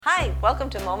Hi, welcome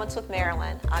to Moments with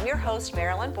Marilyn. I'm your host,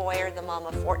 Marilyn Boyer, the mom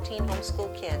of 14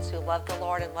 homeschool kids who love the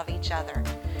Lord and love each other.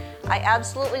 I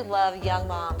absolutely love young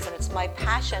moms, and it's my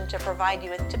passion to provide you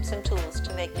with tips and tools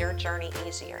to make your journey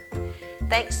easier.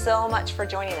 Thanks so much for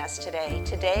joining us today.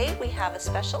 Today we have a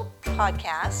special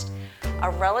podcast, a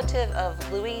relative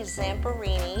of Louis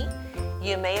Zamperini.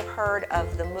 You may have heard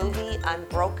of the movie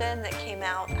Unbroken that came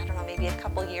out, maybe a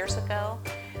couple years ago.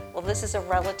 Well, this is a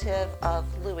relative of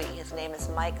Louis. His name is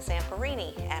Mike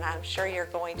Zamperini, and I'm sure you're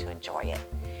going to enjoy it.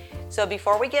 So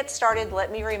before we get started,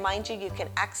 let me remind you, you can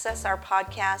access our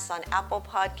podcasts on Apple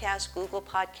Podcasts, Google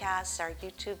Podcasts, our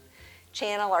YouTube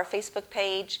channel, our Facebook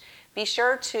page. Be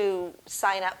sure to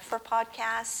sign up for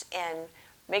podcasts and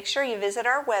make sure you visit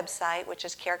our website, which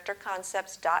is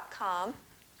characterconcepts.com.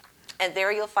 And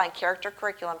there you'll find character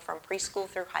curriculum from preschool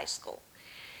through high school.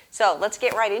 So let's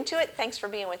get right into it. Thanks for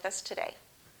being with us today.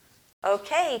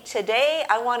 Okay, today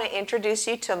I want to introduce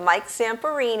you to Mike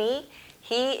Zamperini.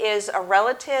 He is a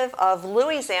relative of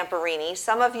Louis Zamperini.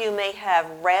 Some of you may have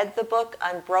read the book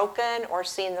Unbroken or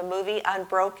seen the movie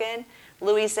Unbroken.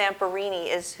 Louis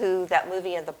Zamperini is who that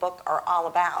movie and the book are all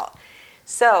about.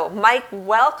 So, Mike,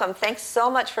 welcome. Thanks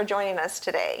so much for joining us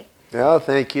today. Oh,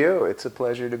 thank you. It's a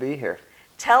pleasure to be here.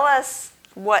 Tell us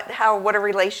what a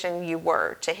relation you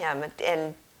were to him,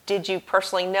 and did you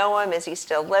personally know him? Is he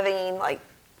still living?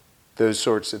 Those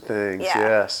sorts of things, Yeah.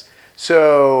 Yes.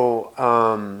 So,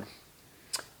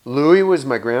 Louis was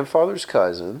my grandfather's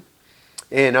cousin,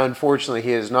 and unfortunately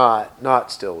he is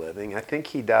not still living. I think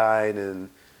he died in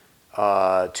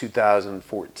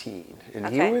 2014, and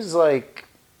Okay. he was I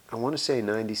want to say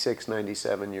 96,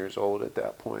 97 years old at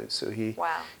that point, so he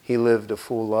lived a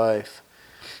full life,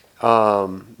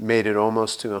 made it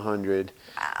almost to 100.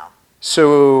 Wow.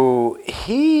 So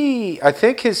I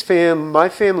think my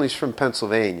family's from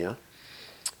Pennsylvania.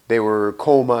 They were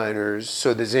coal miners.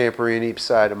 So the Zamperini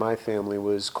side of my family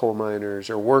were coal miners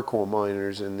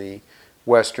in the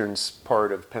western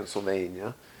part of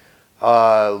Pennsylvania.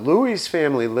 Louis'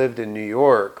 family lived in New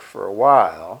York for a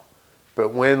while, but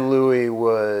when Louis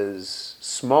was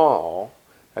small,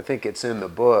 I think it's in the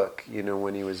book,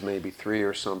 when he was maybe 3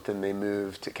 or something, they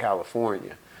moved to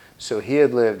California. So he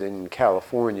had lived in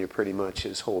California pretty much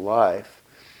his whole life.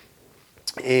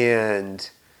 And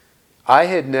I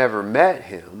had never met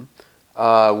him.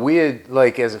 We had,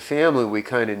 as a family, we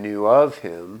kind of knew of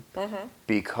him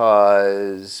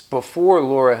because before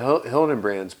Laura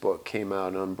Hildenbrand's book came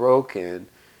out, Unbroken,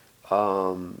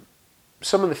 some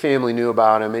of the family knew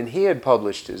about him, and he had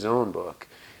published his own book.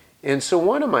 And so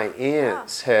one of my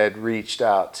aunts had reached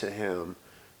out to him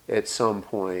at some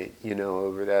point,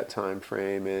 over that time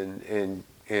frame, and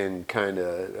kind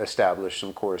of established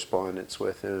some correspondence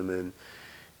with him,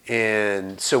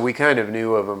 and so we kind of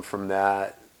knew of him from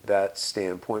that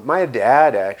standpoint. My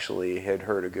dad actually had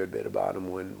heard a good bit about him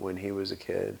when he was a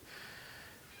kid,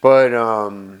 but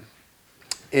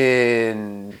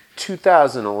in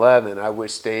 2011 I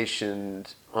was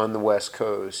stationed on the West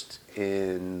Coast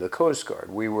in the Coast Guard.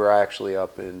 We were actually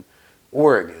up in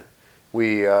Oregon.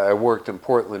 I worked in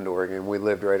Portland, Oregon. We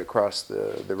lived right across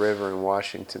the river in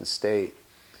Washington State.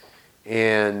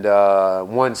 And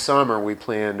one summer we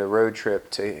planned a road trip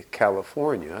to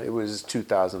California. It was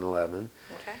 2011.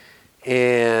 Okay.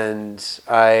 And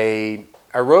I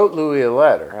wrote Louis a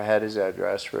letter. I had his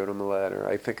address, wrote him a letter.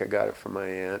 I think I got it from my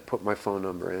aunt, put my phone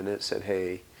number in it, said,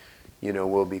 hey,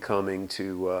 we'll be coming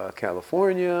to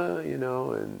California,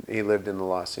 and he lived in the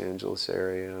Los Angeles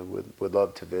area. Would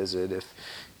love to visit if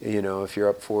you're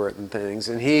up for it and things.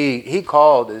 And he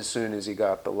called as soon as he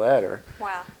got the letter.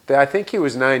 Wow. I think he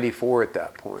was 94 at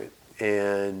that point.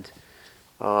 And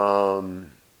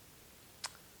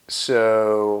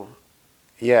so,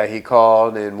 yeah, he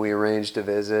called and we arranged a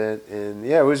visit. And,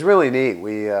 yeah, it was really neat.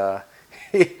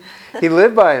 He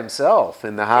lived by himself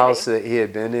in the house that he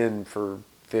had been in for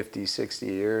 50, 60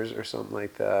 years or something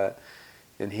like that.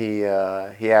 And he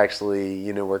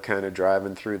actually, we're kind of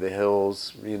driving through the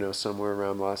hills, somewhere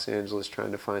around Los Angeles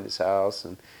trying to find his house.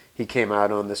 And he came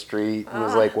out on the street and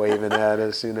was waving at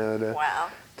us, to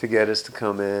get us to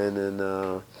come in.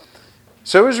 And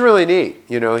so it was really neat.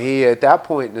 He, at that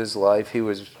point in his life, he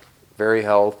was very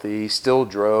healthy, still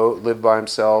lived by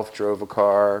himself, drove a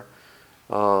car.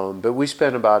 But we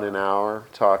spent about an hour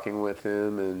talking with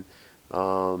him and,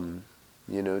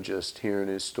 just hearing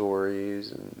his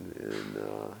stories and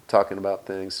talking about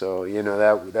things. So,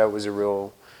 that was a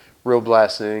real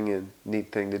blessing and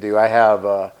neat thing to do. I have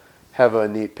a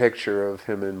neat picture of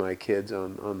him and my kids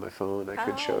on my phone. I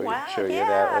could show you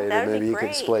that later. Maybe you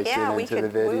could splice it into the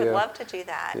video. We would love to do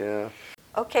that. Yeah.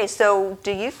 Okay, so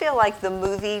do you feel like the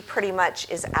movie pretty much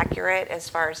is accurate as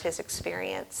far as his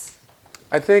experience?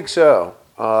 I think so.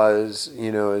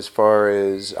 As far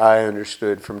as I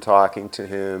understood from talking to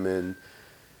him and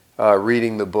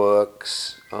reading the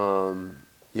books,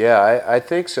 yeah, I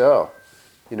think so.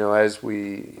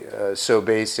 So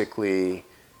basically,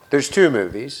 there's two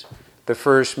movies. The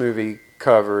first movie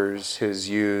covers his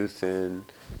youth and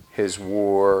his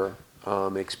war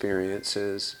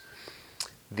experiences.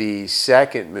 The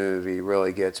second movie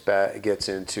really gets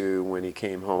into when he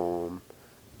came home.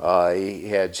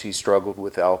 He struggled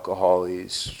with alcohol. He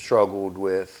struggled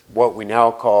with what we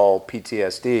now call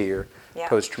PTSD, or Yeah.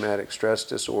 post-traumatic stress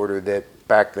disorder. That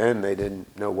back then they didn't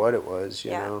know what it was.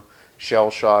 You Yeah. know,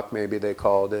 shell shock maybe they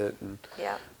called it.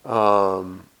 Yeah.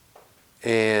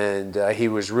 And he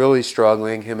was really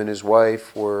struggling. Him and his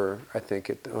wife were, I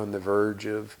think, on the verge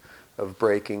of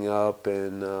breaking up.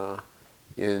 The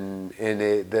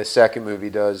second movie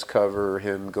does cover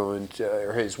him going to,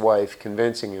 or his wife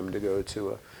convincing him to go to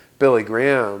a Billy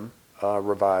Graham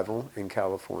revival in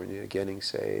California, getting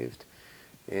saved.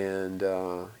 And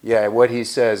what he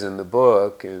says in the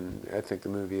book, and I think the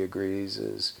movie agrees,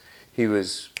 is he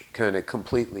was kind of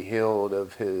completely healed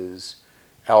of his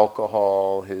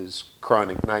alcohol, his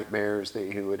chronic nightmares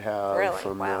that he would have Really?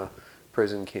 from Wow. the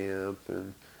prison camp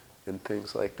and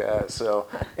things like that. So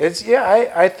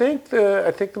I think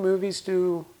the movies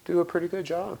do a pretty good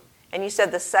job. And you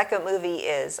said the second movie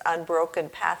is Unbroken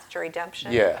Path to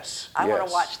Redemption? Yes. I want yes,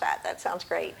 to watch that. That sounds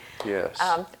great. Yes.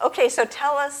 Okay, so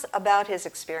tell us about his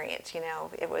experience. You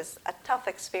know, it was a tough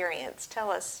experience. Tell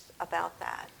us about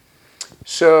that.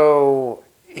 So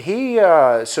Louis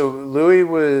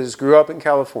grew up in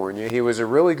California. He was a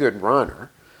really good runner.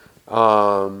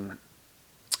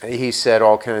 He set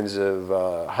all kinds of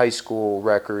high school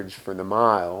records for the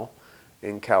mile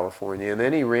in California, and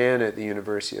then he ran at the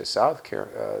University of South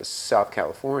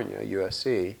California,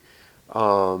 USC.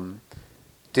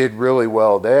 Did really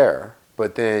well there,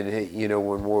 but then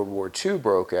when World War II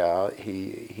broke out,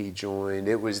 he joined.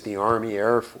 It was the Army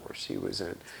Air Force he was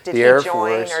in. Did the he Air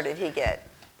join Force, or did he get,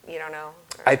 you don't know?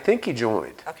 I think he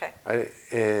joined. Okay. I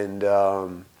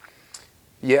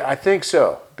think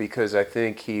so, because I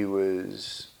think he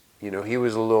was a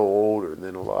little older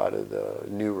than a lot of the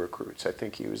new recruits. I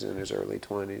think he was in his early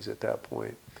 20s at that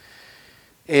point.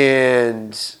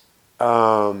 And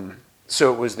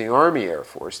so it was the Army Air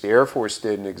Force. The Air Force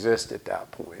didn't exist at that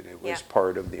point. It was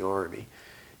part of the Army.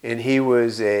 And he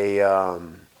was I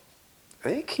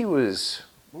think he was,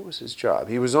 what was his job?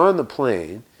 He was on the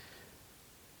plane.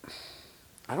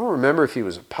 I don't remember if he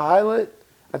was a pilot.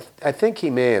 I think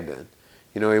he may have been.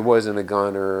 He wasn't a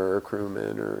gunner or a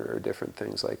crewman or different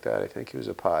things like that. I think he was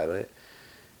a pilot.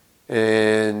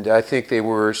 And I think they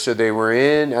were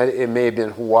in, it may have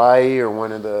been Hawaii or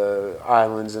one of the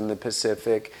islands in the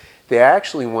Pacific. They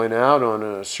actually went out on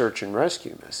a search and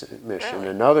rescue mission. Really?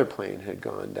 Another plane had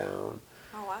gone down.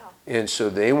 Oh, wow. And so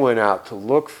they went out to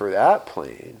look for that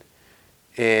plane.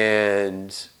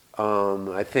 And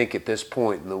I think at this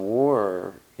point in the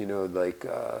war,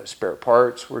 spare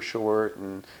parts were short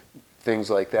and things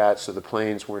like that, so the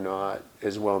planes were not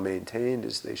as well maintained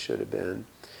as they should have been.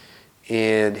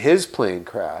 And his plane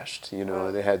crashed.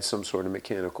 They had some sort of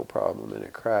mechanical problem and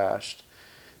it crashed.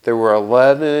 There were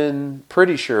 11,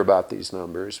 pretty sure about these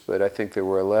numbers, but I think there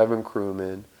were 11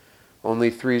 crewmen.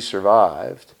 Only 3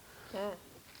 survived.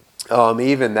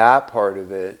 Even that part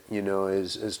of it,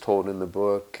 is told in the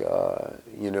book.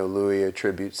 Louis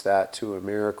attributes that to a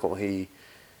miracle. He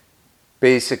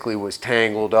basically was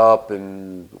tangled up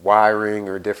in wiring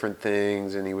or different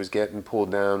things, and he was getting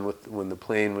pulled down when the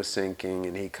plane was sinking,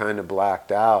 and he kind of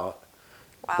blacked out.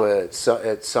 Wow. But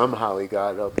somehow he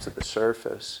got up to the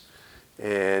surface,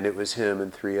 and it was him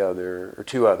and 2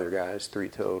 other guys, 3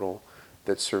 total,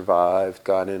 that survived,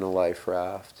 got in a life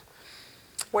raft.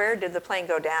 Where did the plane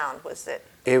go down? Was it?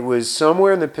 It was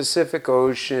somewhere in the Pacific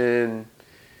Ocean,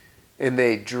 and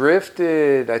they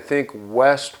drifted, I think,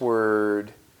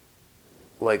 westward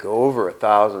like over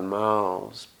 1,000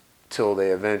 miles till they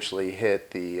eventually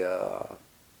hit the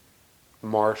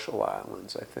Marshall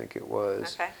Islands, I think it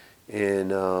was. Okay. In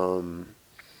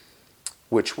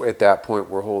which at that point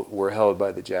were held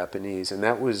by the Japanese, and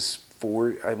that was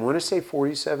I want to say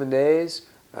 47 days.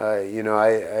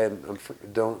 I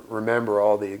don't remember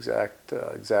all the exact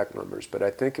numbers, but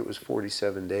I think it was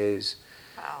 47 days.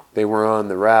 Wow. They were on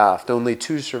the raft. Only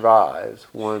 2 survived.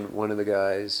 One of the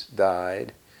guys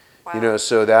died. Wow.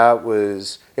 So that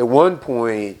was, at one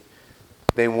point,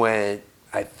 they went,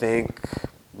 I think,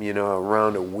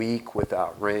 around a week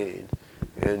without rain.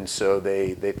 And so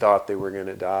they thought they were going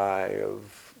to die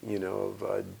of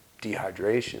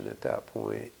dehydration at that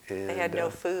point. And, They had no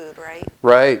food, right?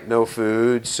 Right, no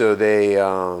food. So they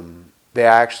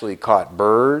actually caught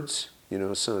birds.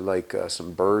 So like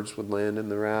some birds would land in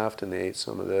the raft, and they ate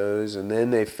some of those. And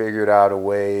then they figured out a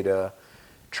way to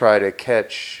try to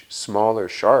catch smaller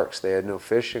sharks. They had no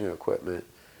fishing equipment,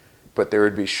 but there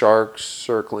would be sharks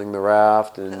circling the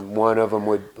raft, and one of them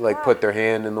would put their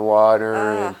hand in the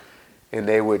water, and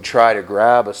they would try to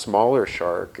grab a smaller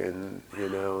shark and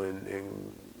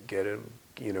get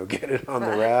it on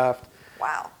the raft.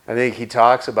 Wow. I think he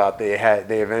talks about they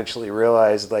eventually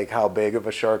realized how big of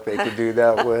a shark they could do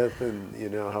that with,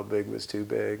 and how big was too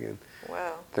big, and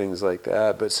wow. things like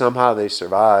that. But somehow they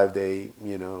survived. They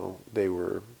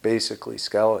were basically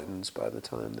skeletons by the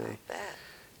time they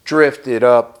drifted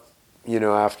up.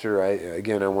 After I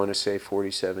want to say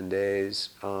 47 days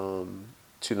to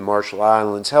the Marshall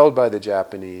Islands, held by the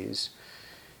Japanese.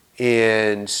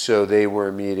 And so they were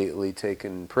immediately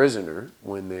taken prisoner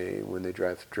when they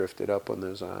drifted up on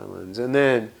those islands. And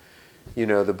then,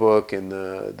 the book and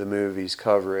the movies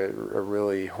cover it, a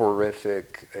really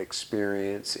horrific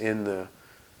experience in the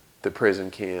prison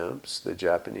camps, the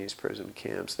Japanese prison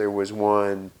camps. There was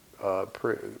one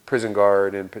prison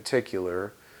guard in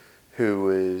particular who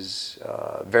was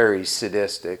very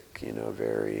sadistic,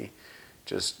 very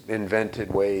just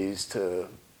invented ways to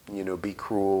be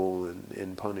cruel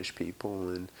and punish people,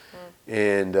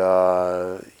 and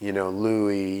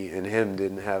Louis and him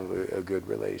didn't have a good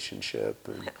relationship,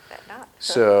 and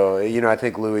so I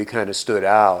think Louis kind of stood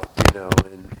out,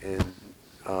 and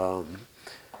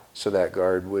so that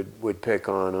guard would pick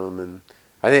on him, and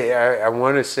I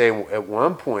want to say at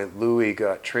one point Louis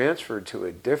got transferred to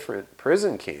a different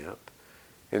prison camp,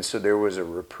 and so there was a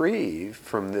reprieve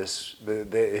from this.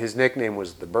 His nickname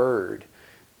was the Bird,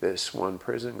 this one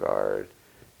prison guard,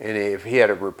 and if he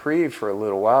had a reprieve for a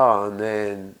little while, and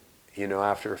then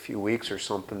after a few weeks or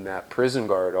something, that prison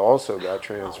guard also got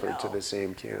transferred to the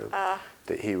same camp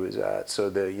that he was at. So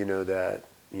the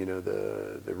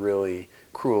really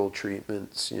cruel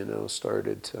treatments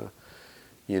started to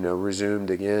resumed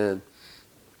again.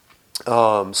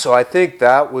 So I think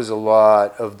that was a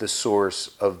lot of the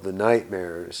source of the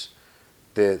nightmares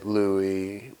that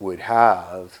Louis would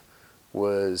have,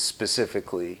 was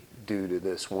specifically due to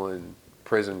this one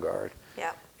prison guard.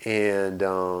 Yeah. And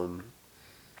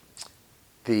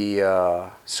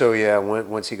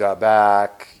once he got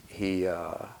back, he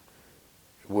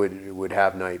would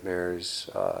have nightmares,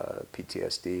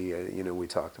 PTSD. We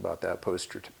talked about that,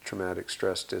 post-traumatic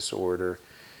stress disorder,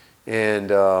 and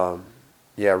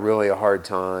really a hard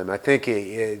time. I think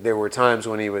there were times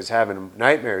when he was having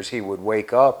nightmares, he would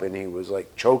wake up and he was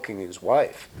choking his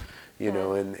wife,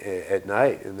 at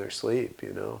night in their sleep,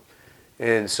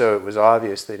 And so it was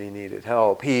obvious that he needed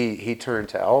help. He turned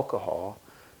to alcohol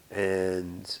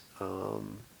and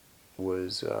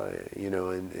was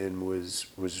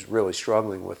really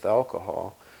struggling with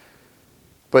alcohol.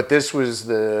 But this was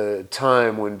the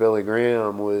time when Billy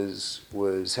Graham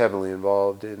was heavily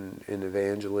involved in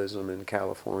evangelism in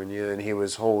California, and he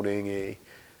was holding a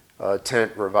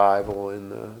tent revival in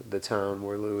the town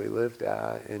where Louis lived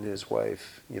at, and his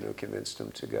wife, convinced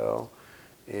him to go,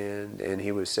 and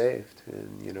he was saved,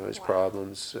 and his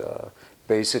problems.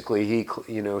 Basically, he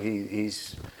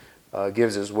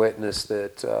gives his witness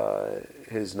that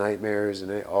his nightmares and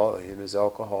his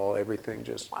alcohol, everything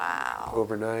just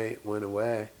overnight went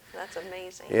away. That's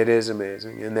amazing. It is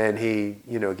amazing, and then he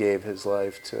gave his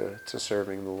life to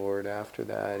serving the Lord after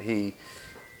that.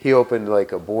 He opened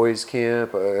a boys'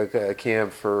 camp, a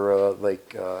camp for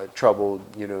troubled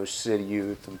city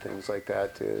youth and things like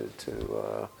that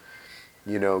to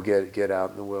get out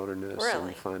in the wilderness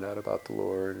and find out about the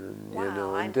Lord, and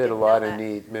and did a lot of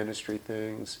neat ministry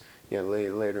things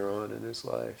later on in his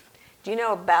life. Do you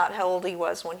know about how old he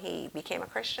was when he became a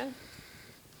Christian?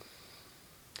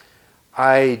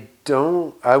 I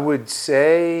don't. I would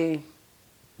say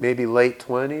maybe late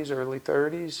 20s, early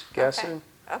 30s, guessing.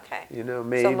 Okay.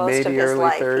 Maybe so most of his early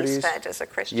life 30s. He spent as a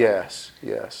Christian. Yes.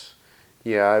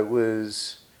 Yeah, it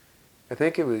was. I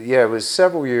think it was. Yeah, it was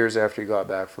several years after he got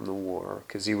back from the war,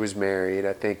 because he was married.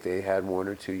 I think they had one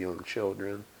or two young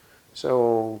children,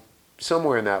 so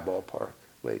somewhere in that ballpark,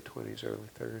 late 20s, early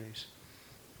 30s.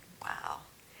 Wow,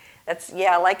 that's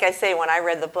like I say, when I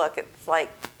read the book, it's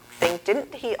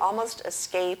didn't he almost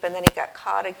escape and then he got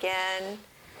caught again?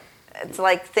 It's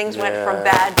like things went from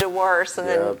bad to worse, and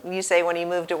then you say when he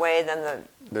moved away, then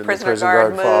the prison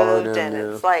guard moved, and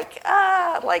it's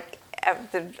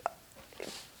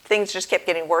things just kept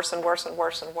getting worse and worse and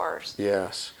worse and worse.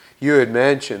 Yes. You had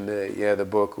mentioned that, the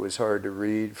book was hard to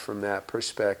read from that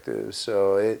perspective.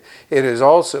 So it is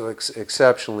also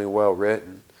exceptionally well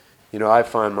written. I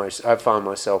found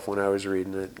myself when I was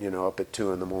reading it, up at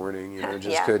 2 a.m,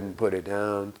 just Yeah. couldn't put it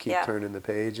down, keep Yeah. turning the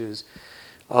pages.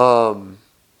 The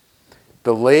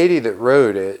lady that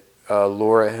wrote it,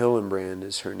 Laura Hillenbrand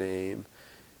is her name.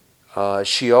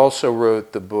 She also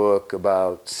wrote the book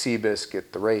about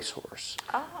Seabiscuit the racehorse,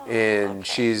 Oh, and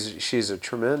okay. she's a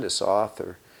tremendous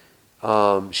author.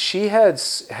 She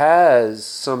has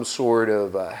some sort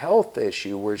of a health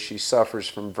issue where she suffers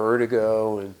from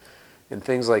vertigo and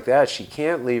things like that. She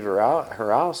can't leave her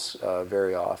house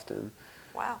very often.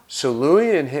 Wow. So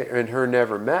Louis and her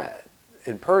never met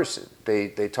in person.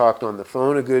 They talked on the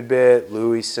phone a good bit.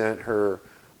 Louis sent her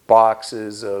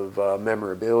boxes of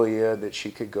memorabilia that she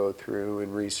could go through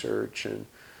and research and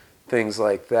things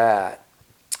like that.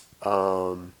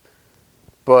 But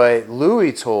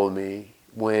Louis told me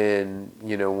when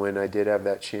I did have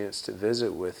that chance to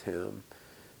visit with him,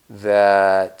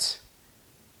 that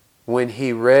when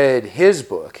he read his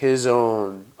book, his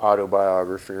own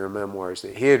autobiography or memoirs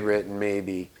that he had written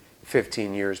maybe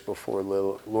 15 years before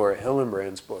Laura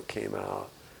Hillenbrand's book came out,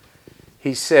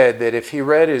 he said that if he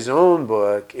read his own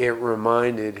book, it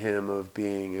reminded him of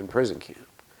being in prison camp.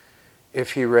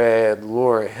 If he read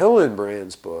Laura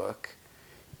Hillenbrand's book,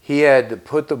 he had to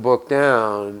put the book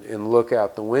down and look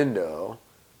out the window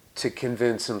to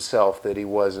convince himself that he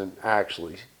wasn't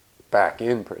actually back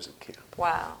in prison camp.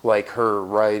 Wow. Like her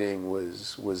writing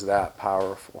was that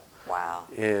powerful. Wow.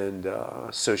 And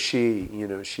so she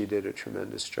did a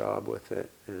tremendous job with it.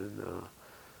 And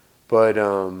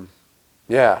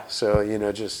yeah, so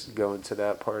just going to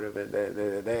that part of it,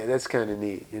 that's kind of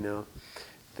neat,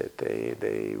 that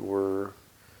they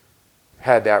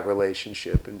had that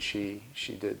relationship, and she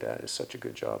did that. It's such a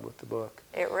good job with the book.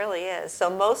 It really is. So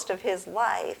most of his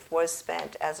life was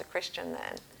spent as a Christian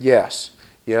then. Yes.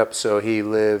 Yep. So he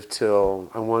lived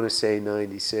till, I want to say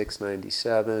 96,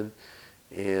 97,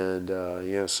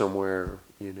 and somewhere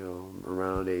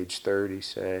around age 30,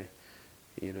 say,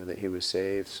 that he was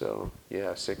saved. So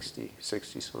yeah, 60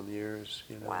 some years.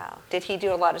 Wow. Did he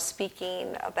do a lot of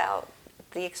speaking about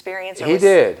the experience? Or He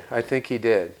did. I think he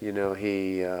did. He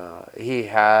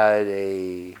had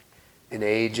an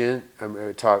agent. I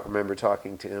remember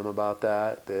talking to him about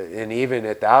that. And even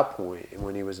at that point,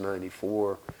 when he was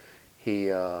 94,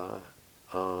 he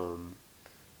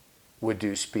would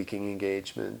do speaking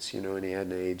engagements. And he had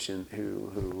an agent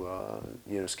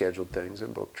who scheduled things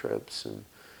and book trips and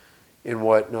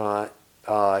whatnot.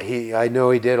 I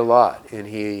know he did a lot, and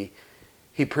he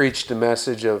preached a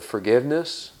message of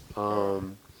forgiveness.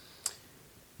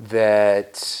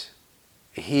 That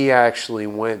he actually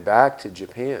went back to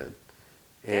Japan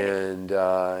and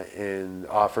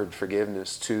offered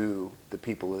forgiveness to the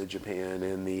people of Japan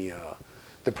and the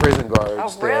prison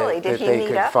guards that they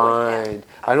could find.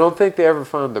 I don't think they ever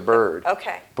found the bird.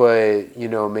 Okay. But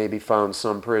maybe found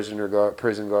some prison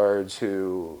guards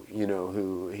who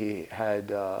he had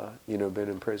been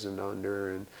imprisoned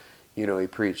under, and he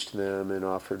preached to them and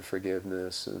offered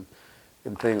forgiveness and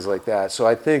things like that. So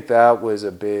I think that was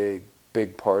a big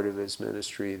part of his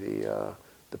ministry,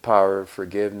 the power of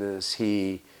forgiveness.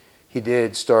 He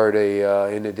did start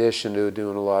in addition to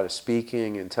doing a lot of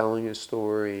speaking and telling his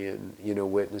story and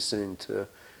witnessing to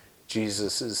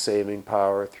Jesus' saving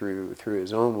power through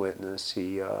his own witness.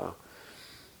 He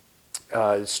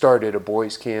started a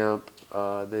boys' camp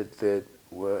that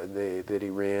he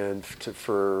ran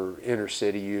for inner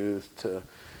city youth to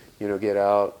get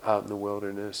out in the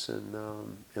wilderness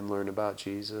and learn about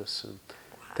Jesus and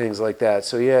things like that.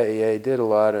 So yeah, he did a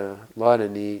lot of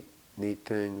neat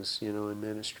things, in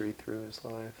ministry through his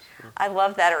life. So. I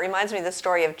love that. It reminds me of the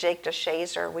story of Jake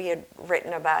DeShazer. We had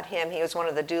written about him. He was one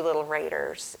of the Doolittle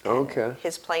Raiders. Okay.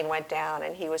 His plane went down,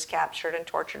 and he was captured and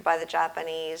tortured by the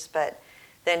Japanese. But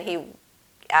then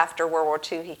after World War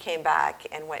II, he came back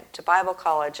and went to Bible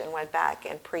college and went back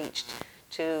and preached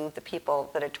to the people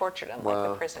that had tortured him, like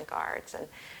the prison guards. And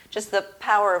just the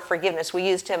power of forgiveness. We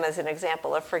used him as an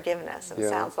example of forgiveness. And it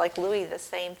sounds like Louis the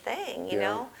same thing, you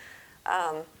know?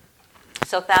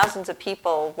 So thousands of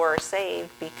people were saved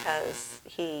because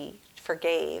he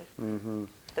forgave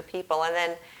the people. And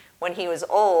then when he was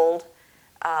old,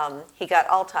 he got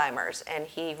Alzheimer's, and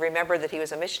he remembered that he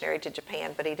was a missionary to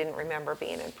Japan, but he didn't remember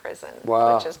being in prison.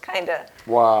 Wow. Which is kind of...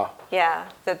 Wow. Yeah,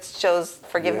 that shows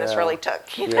forgiveness really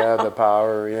took, you know? Yeah, the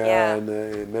power, and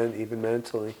even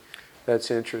mentally.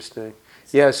 That's interesting.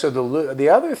 Yeah, so the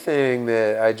other thing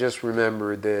that I just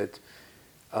remembered that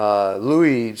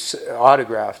Louis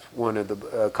autographed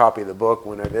a copy of the book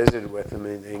when I visited with him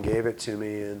and gave it to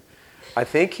me, and I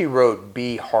think he wrote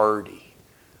 "Be hardy,"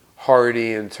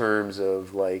 hardy in terms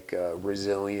of like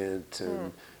resilient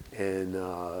and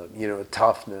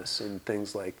toughness and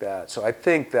things like that. So I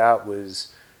think that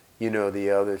was, the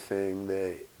other thing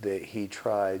that he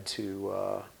tried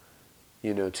to,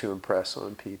 to impress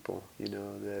on people,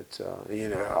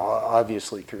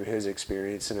 obviously through his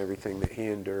experience and everything that he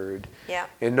endured. Yeah.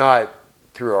 And not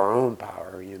through our own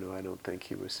power, I don't think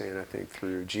he was saying, I think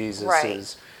through Jesus's,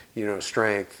 Right.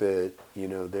 Strength that,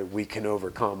 that we can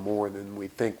overcome more than we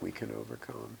think we can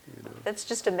overcome, That's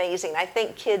just amazing. I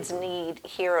think kids need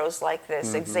heroes like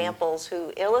this, examples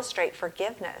who illustrate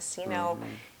forgiveness.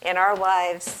 In our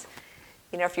lives,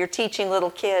 if you're teaching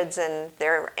little kids and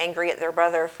they're angry at their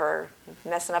brother for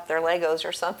messing up their Legos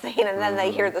or something, and then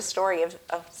they hear the story of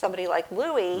somebody like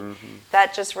Louis,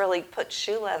 that just really puts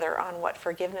shoe leather on what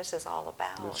forgiveness is all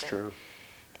about. That's true.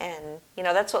 And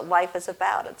that's what life is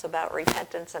about. It's about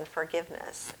repentance and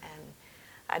forgiveness. And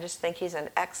I just think he's an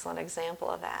excellent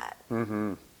example of that.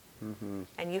 And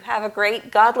you have a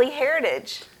great godly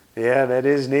heritage. Yeah, that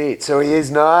is neat. So he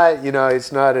is not,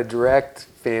 it's not a direct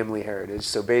family heritage.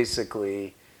 So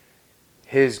basically,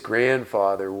 his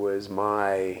grandfather was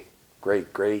my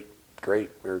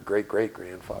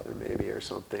great-great-great-grandfather, maybe, or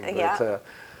something. Yeah.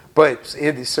 But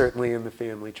it's certainly in the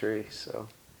family tree. So.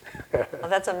 Well,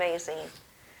 that's amazing.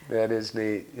 That is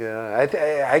neat. Yeah,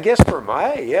 I guess for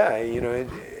my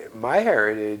my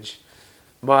heritage,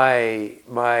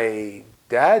 my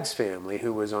dad's family,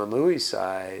 who was on Louis'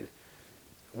 side,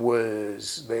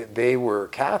 they were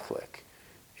Catholic,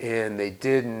 and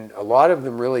a lot of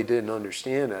them really didn't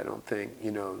understand, I don't think,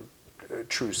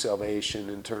 true salvation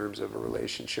in terms of a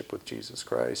relationship with Jesus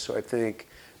Christ. So I think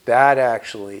that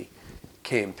actually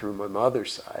came through my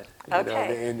mother's side,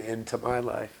 into my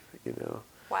life,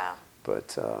 Wow.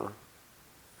 But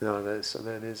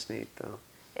that is neat, though.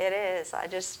 It is. I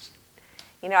just,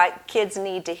 kids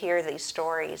need to hear these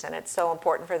stories, and it's so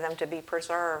important for them to be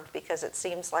preserved because it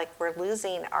seems like we're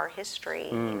losing our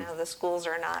history. The schools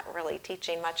are not really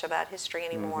teaching much about history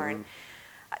anymore. And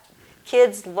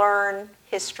kids learn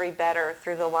history better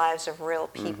through the lives of real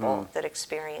people that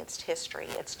experienced history.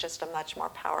 It's just a much more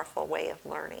powerful way of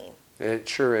learning. It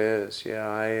sure is.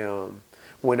 Yeah,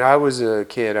 when I was a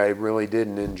kid, I really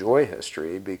didn't enjoy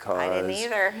history because I didn't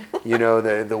either.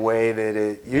 the way that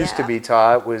it used to be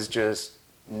taught was just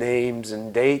names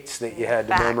and dates that you had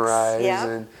to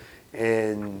memorize,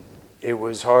 and it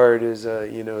was hard as a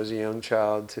young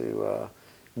child to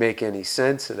make any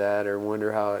sense of that or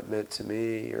wonder how it meant to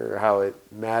me or how it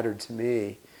mattered to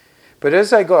me. But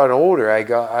as I got older,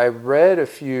 I read a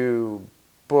few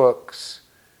books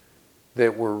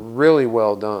that were really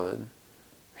well done.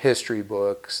 History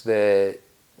books that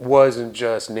wasn't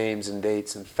just names and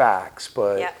dates and facts,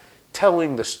 but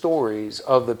telling the stories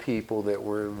of the people that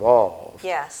were involved.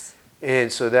 Yes.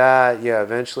 And so that,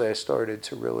 eventually I started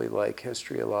to really like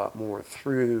history a lot more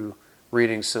through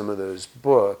reading some of those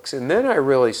books. And then I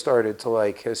really started to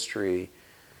like history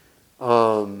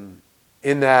in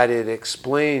that it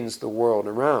explains the world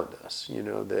around us,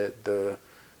 that the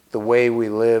way we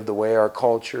live, the way our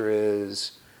culture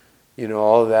is,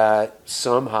 all of that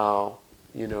somehow,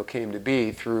 came to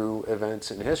be through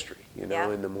events in history, and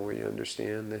the more you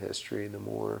understand the history, the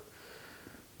more,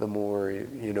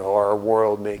 our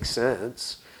world makes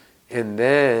sense. And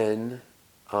then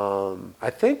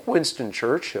I think Winston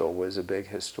Churchill was a big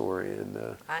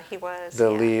historian, He was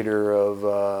the leader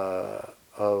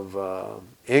of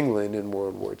England in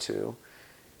World War II.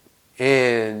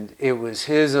 And it was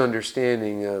his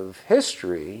understanding of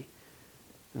history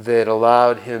that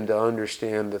allowed him to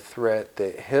understand the threat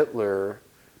that Hitler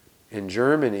in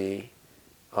Germany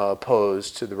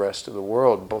posed to the rest of the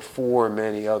world before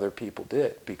many other people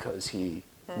did, because he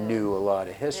knew a lot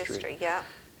of history.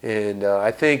 And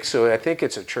I think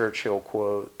it's a Churchill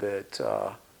quote that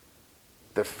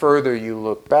the further you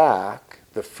look back,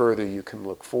 the further you can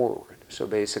look forward. So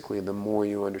basically, the more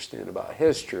you understand about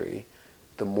history,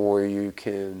 the more you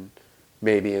can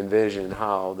maybe envision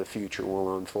how the future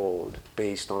will unfold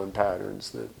based on patterns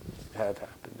that have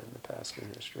happened in the past in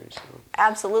history. So.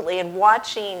 Absolutely, and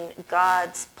watching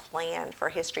God's plan for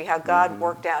history, how God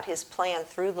worked out his plan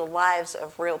through the lives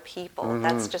of real people,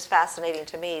 that's just fascinating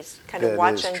to me. It's kind of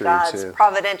watching God's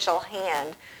providential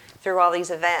hand through all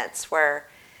these events where,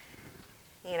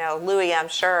 Louis, I'm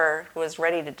sure, was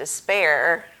ready to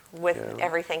despair with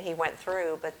everything he went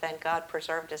through, but then God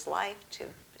preserved his life to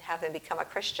have him become a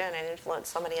Christian and influence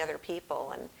so many other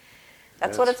people, and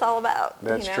that's what it's all about.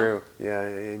 That's true. Yeah,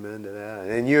 amen to that.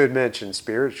 And you had mentioned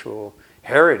spiritual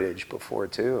heritage before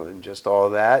too, and just all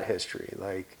that history.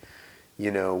 Like,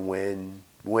 when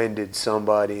did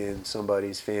somebody in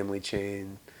somebody's family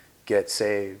chain get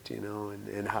saved?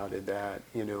 And how did that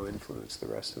influence the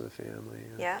rest of the family?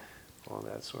 all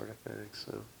that sort of thing.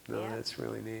 So, no, Yeah. that's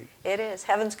really neat. It is.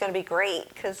 Heaven's going to be great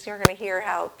because you're going to hear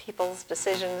how people's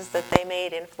decisions that they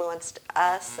made influenced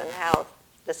us and how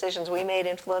decisions we made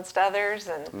influenced others.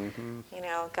 And, you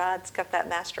know, God's got that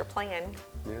master plan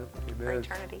Yeah, for amen.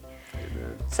 eternity.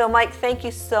 Amen. So, Mike, thank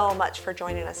you so much for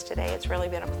joining us today. It's really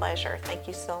been a pleasure. Thank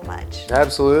you so much.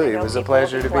 Absolutely. I It know was a people will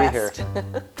pleasure to be here. blessed.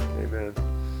 Amen.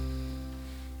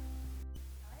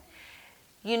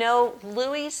 You know,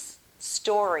 Louis'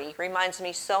 story reminds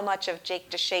me so much of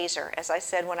Jake DeShazer, as I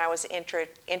said when I was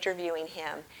interviewing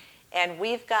him. And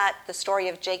we've got the story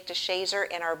of Jake DeShazer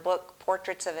in our book,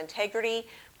 Portraits of Integrity.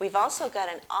 We've also got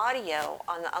an audio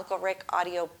on the Uncle Rick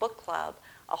Audio Book Club,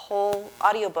 a whole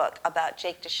audiobook about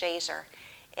Jake DeShazer.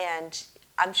 And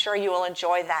I'm sure you will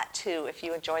enjoy that too if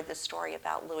you enjoyed the story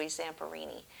about Louis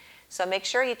Zamperini. So make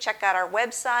sure you check out our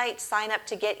website, sign up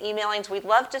to get emailings. We'd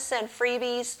love to send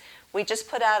freebies. We just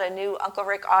put out a new Uncle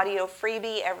Rick audio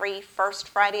freebie. Every first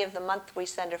Friday of the month, we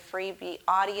send a freebie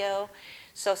audio.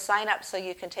 So sign up so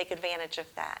you can take advantage of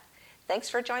that. Thanks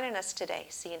for joining us today.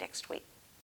 See you next week.